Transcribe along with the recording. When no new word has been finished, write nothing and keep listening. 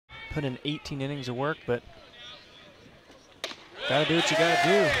put in 18 innings of work, but gotta do what you gotta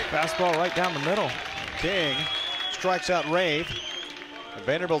do. Fastball right down the middle. King strikes out Rave. A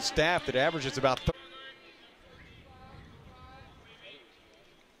Vanderbilt staff that averages about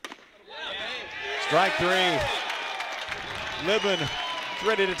strike three. Libman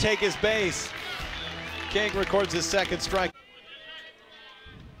ready to take his base. King records his second strike.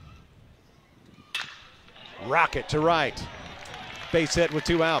 Rocket to right. Base hit with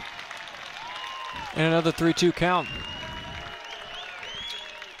 2 out. And another 3-2 count.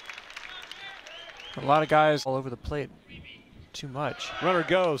 A lot of guys all over the plate. Too much. Runner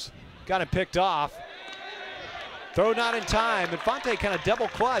goes. Got him picked off. Throw not in time. Infante kind of double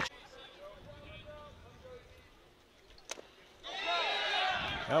clutch.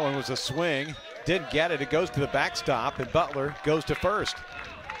 That one was a swing. Didn't get it. It goes to the backstop, and Butler goes to first.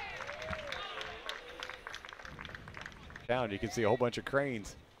 Down, you can see a whole bunch of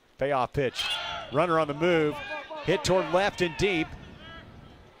cranes. Payoff pitch. Runner on the move. Hit toward left and deep.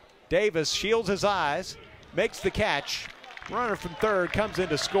 Davis shields his eyes, makes the catch. Runner from third comes in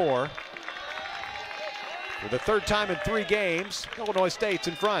to score. For the third time in 3 games, Illinois State's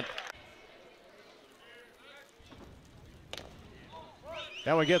in front.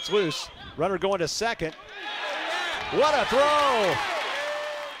 That one gets loose. Runner going to second. What a throw!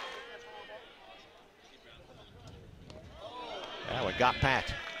 That one got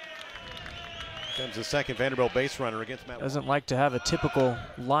Pat. Comes the second Vanderbilt base runner against Matt. Doesn't like to have a typical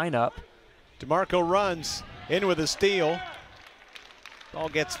lineup. DeMarco runs in with a steal. Ball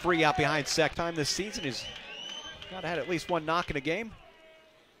gets free out behind second. Time this season he's got to have at least 1 knock in a game.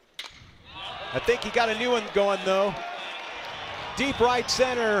 I think he got a new one going though. Deep right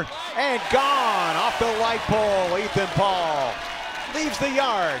center and gone off the light pole. Ethan Paul leaves the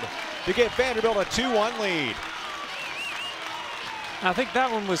yard to get Vanderbilt a 2-1 lead. I think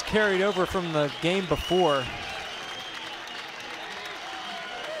that one was carried over from the game before.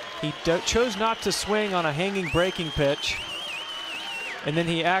 He chose not to swing on a hanging breaking pitch. And then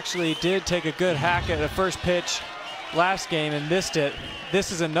he actually did take a good hack at the first pitch last game and missed it.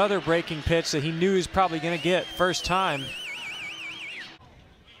 This is another breaking pitch that he knew he was probably going to get first time.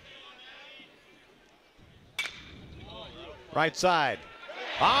 Right side.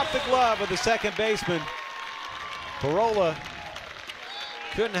 Off the glove of the second baseman. Parola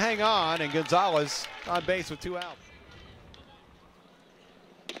couldn't hang on, and Gonzalez on base with 2 out.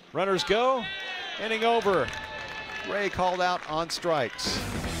 Runners go. Inning over. Ray called out on strikes.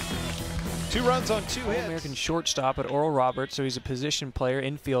 2 runs on 2 hits. All-American shortstop at Oral Roberts, so he's a position player,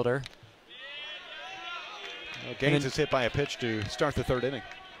 infielder. Well, Gaines is hit by a pitch to start the 3rd inning.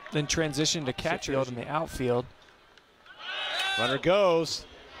 Then transitioned to catch field in the outfield. Runner goes.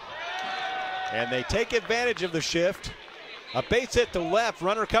 And they take advantage of the shift. A base hit to left,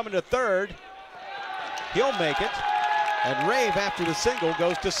 runner coming to third. He'll make it. And Rave, after the single,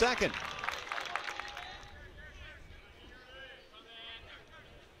 goes to second.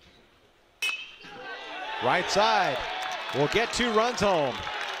 Right side will get 2 runs home.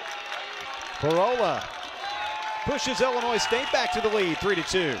 Parola pushes Illinois State back to the lead,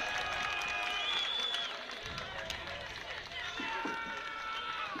 3-2.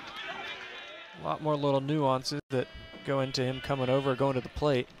 A lot more little nuances that go into him coming over, going to the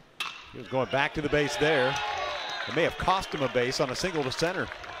plate. He was going back to the base there. It may have cost him a base on a single to center.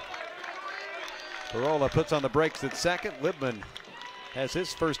 Parola puts on the brakes at second. Libman has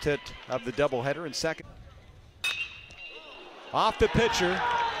his first hit of the doubleheader in second. Off the pitcher,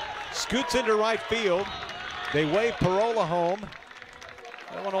 scoots into right field. They wave Parola home.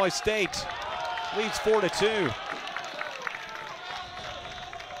 Illinois State leads 4-2.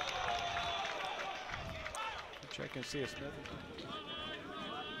 Check and see if Smith.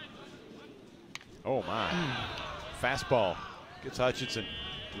 Oh my. Fastball gets Hutchinson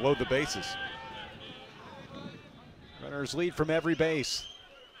to load the bases. Runners lead from every base.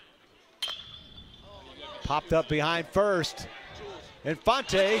 Popped up behind first.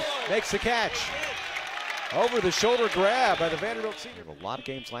 Infante makes the catch. Over the shoulder grab by the Vanderbilt senior. A lot of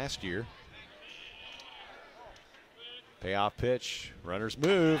games last year. Payoff pitch. Runners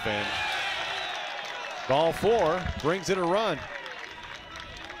move and ball 4 brings in a run.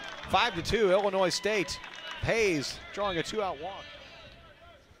 5-2 Illinois State. Hayes drawing a 2-out walk.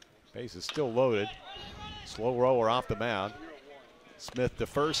 Base is still loaded. Slow roller off the mound. Smith to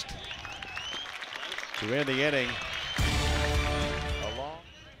first to end the inning. A long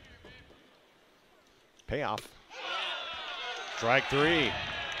payoff. Strike 3.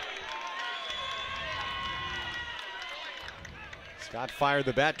 Scott fired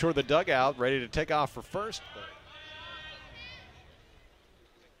the bat toward the dugout, ready to take off for first.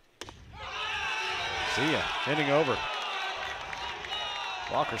 See ya, inning over.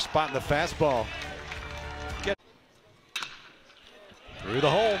 Walker spotting the fastball. Get through the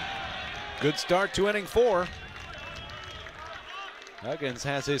hole. Good start to inning 4. Huggins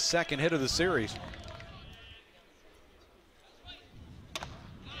has his second hit of the series.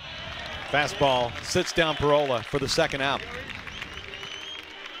 Fastball sits down Parola for the second out.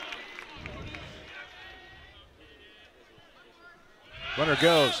 Runner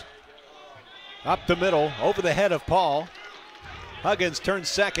goes up the middle, over the head of Paul. Huggins turns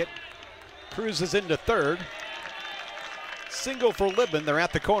second, cruises into third. Single for Libman. They're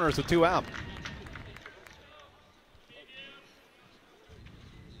at the corners with 2 out.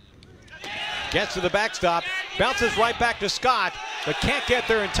 Gets to the backstop, bounces right back to Scott, but can't get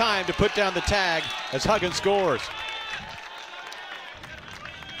there in time to put down the tag as Huggins scores.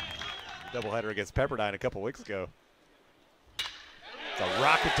 Doubleheader against Pepperdine a couple weeks ago. It's a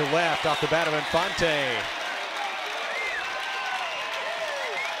rocket to left off the bat of Infante.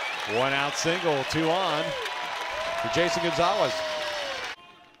 1 out single, 2 on for Jason Gonzalez.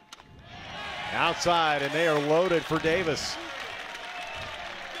 Outside, and they are loaded for Davis.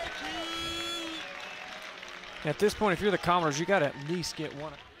 At this point, if you're the Commodores, you got to at least get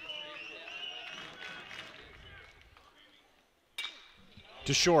one.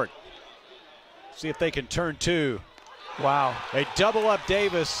 To short. See if they can turn 2. Wow. They double up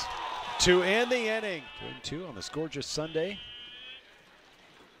Davis to end the inning. 2-2 on this gorgeous Sunday.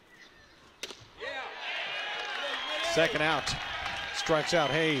 Second out. Strikes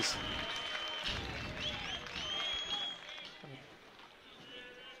out Hayes.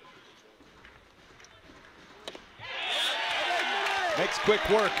 Makes quick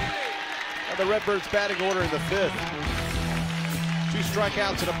work of the Redbirds batting order in the 5th. 2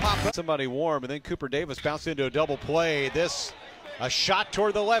 strikeouts and a pop. Somebody warm, and then Cooper Davis bounced into a double play. This, a shot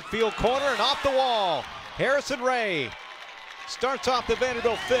toward the left field corner and off the wall. Harrison Ray starts off the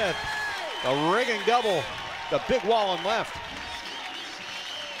Vanderbilt 5th. A ringing double, the big wall on left.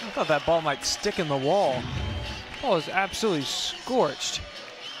 I thought that ball might stick in the wall. The ball is absolutely scorched.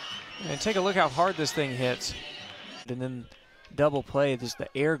 And take a look how hard this thing hits. And then double play, just the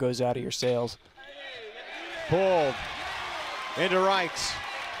air goes out of your sails. Pulled into right.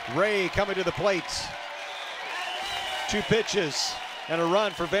 Ray coming to the plate. 2 pitches and a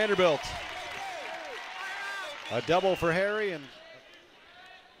run for Vanderbilt. A double for Harry and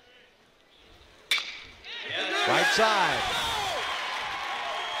right side.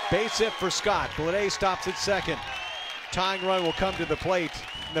 Base hit for Scott. Blade stops at second. Tying run will come to the plate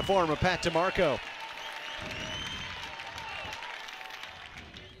in the form of Pat DeMarco.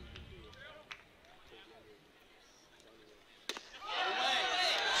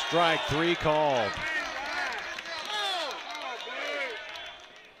 Strike 3 called.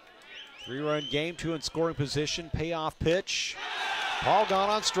 3-run game, 2 in scoring position. Payoff pitch. Paul gone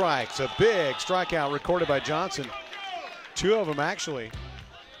on strikes. A big strikeout recorded by Johnson. 2 of them actually.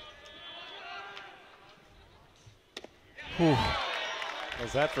 Whew.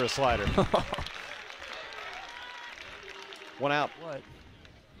 How's that for a slider? 1 out. What?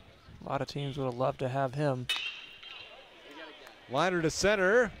 A lot of teams would have loved to have him. Liner to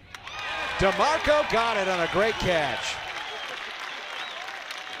center. DeMarco got it on a great catch.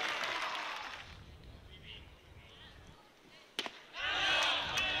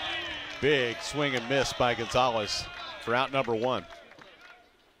 Big swing and miss by Gonzalez for out number 1.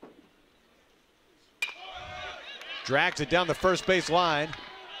 Drags it down the first base line.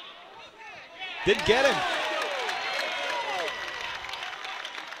 Didn't get him.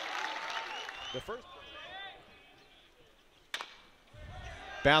 The first.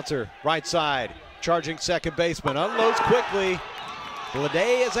 Bouncer, right side, charging second baseman, unloads quickly.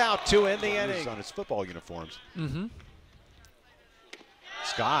 Blade is out to end the inning. On his football uniforms. Mm-hmm.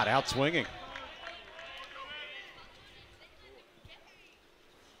 Scott out swinging.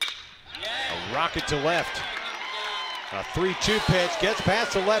 A rocket to left. A 3-2 pitch, gets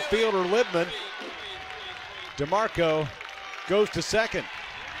past the left fielder, Libman. DeMarco goes to second.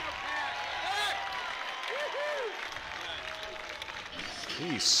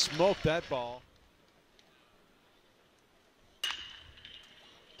 He smoked that ball.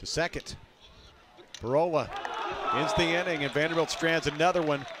 To second. Parola ends the inning, and Vanderbilt strands another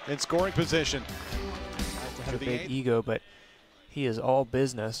one in scoring position. To have a big ego, but he is all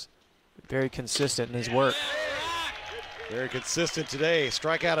business. Very consistent in his work. Very consistent today.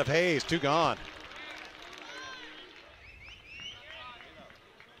 Strikeout of Hayes, 2 gone.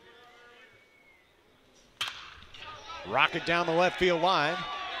 Rocket down the left field line.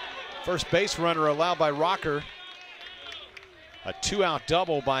 First base runner allowed by Rocker. A 2-out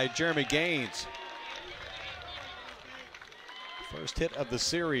double by Jeremy Gaines. First hit of the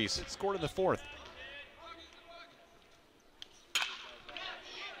series, scored in the fourth.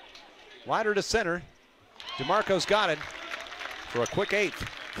 Liner to center. DeMarco's got it for a quick eighth.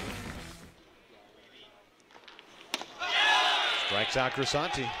 Strikes out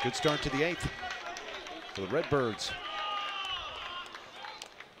Grisanti. Good start to the eighth for the Redbirds.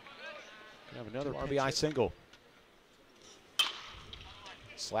 We have another RBI single.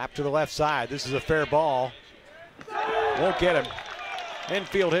 Slap to the left side. This is a fair ball. Won't get him.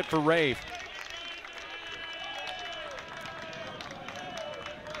 Infield hit for Rave.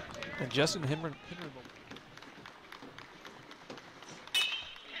 And Justin Henry.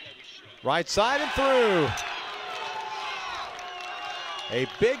 Right side and through. A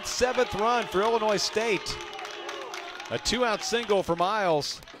big seventh run for Illinois State. A two-out single for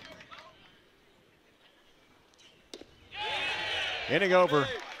Miles. Inning over.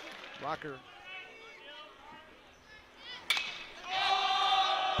 Rocker.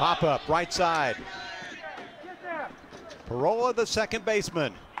 Pop up, right side. Parola, the second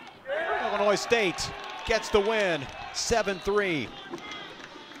baseman. Illinois State gets the win, 7-3.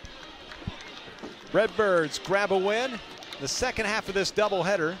 Redbirds grab a win. The second half of this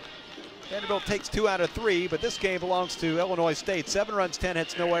doubleheader. Vanderbilt takes 2 out of 3, but this game belongs to Illinois State. 7 runs, 10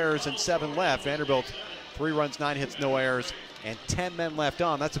 hits, no errors, and 7 left. Vanderbilt, 3 runs, 9 hits, no errors, and 10 men left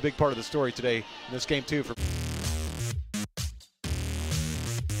on. That's a big part of the story today in this game, too. For